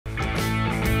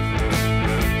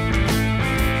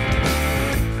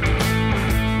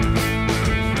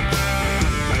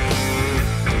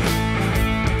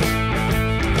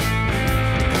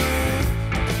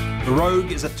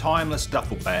Rogue is a timeless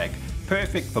duffel bag,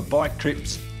 perfect for bike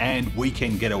trips and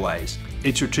weekend getaways.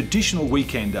 It's a traditional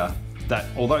weekender that,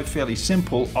 although fairly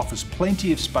simple, offers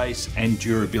plenty of space and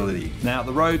durability. Now,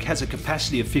 the Rogue has a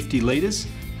capacity of 50 litres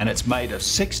and it's made of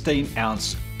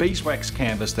 16-ounce beeswaxed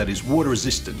canvas that is water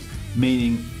resistant,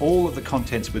 meaning all of the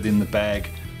contents within the bag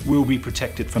will be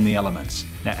protected from the elements.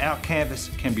 Now, our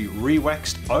canvas can be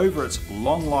re-waxed over its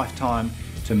long lifetime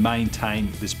to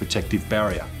maintain this protective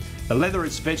barrier. The leather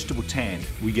is vegetable tanned.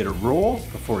 We get it raw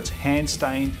before it's hand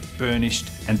stained, burnished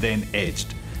and then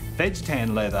edged. Veg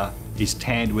tan leather is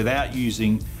tanned without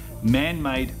using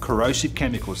man-made corrosive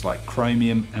chemicals like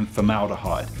chromium and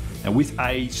formaldehyde. Now, with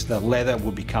age, the leather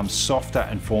will become softer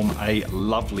and form a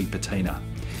lovely patina.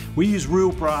 We use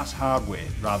real brass hardware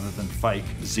rather than fake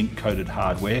zinc-coated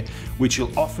hardware, which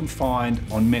you'll often find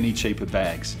on many cheaper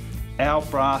bags. Our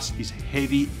brass is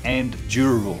heavy and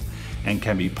durable and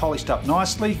can be polished up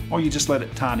nicely, or you just let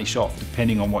it tarnish off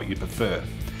depending on what you prefer.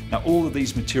 Now, all of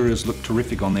these materials look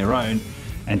terrific on their own,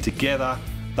 and together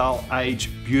they'll age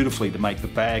beautifully to make the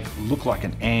bag look like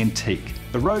an antique.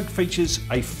 The Rogue features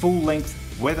a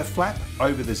full-length weather flap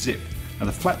over the zip. Now,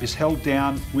 the flap is held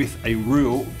down with a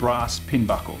real brass pin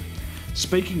buckle.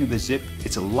 Speaking of the zip,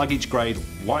 it's a luggage grade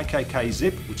YKK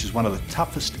zip, which is one of the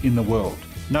toughest in the world.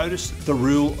 Notice the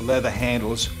real leather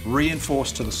handles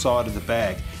reinforced to the side of the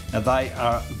bag. Now, they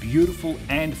are a beautiful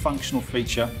and functional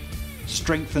feature,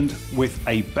 strengthened with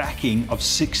a backing of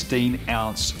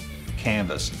 16-ounce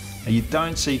canvas. Now, you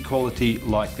don't see quality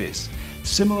like this.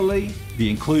 Similarly, the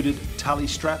included tully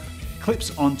strap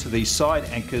clips onto these side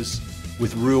anchors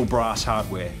with real brass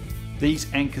hardware.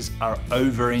 These anchors are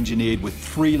over-engineered with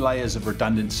 3 layers of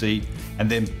redundancy and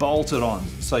then bolted on,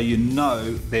 so you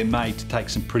know they're made to take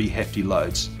some pretty hefty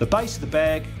loads. The base of the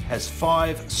bag has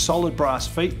 5 solid brass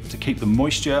feet to keep the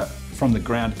moisture from the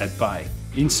ground at bay.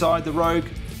 Inside the Rogue,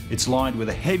 it's lined with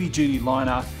a heavy-duty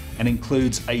liner and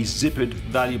includes a zippered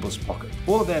valuables pocket.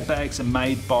 All of our bags are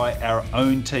made by our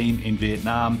own team in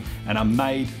Vietnam and are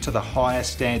made to the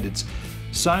highest standards,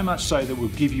 so much so that we'll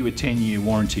give you a 10-year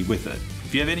warranty with it.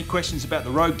 If you have any questions about the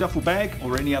Rogue duffel bag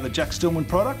or any other Jack Stillman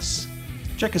products,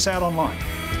 check us out online.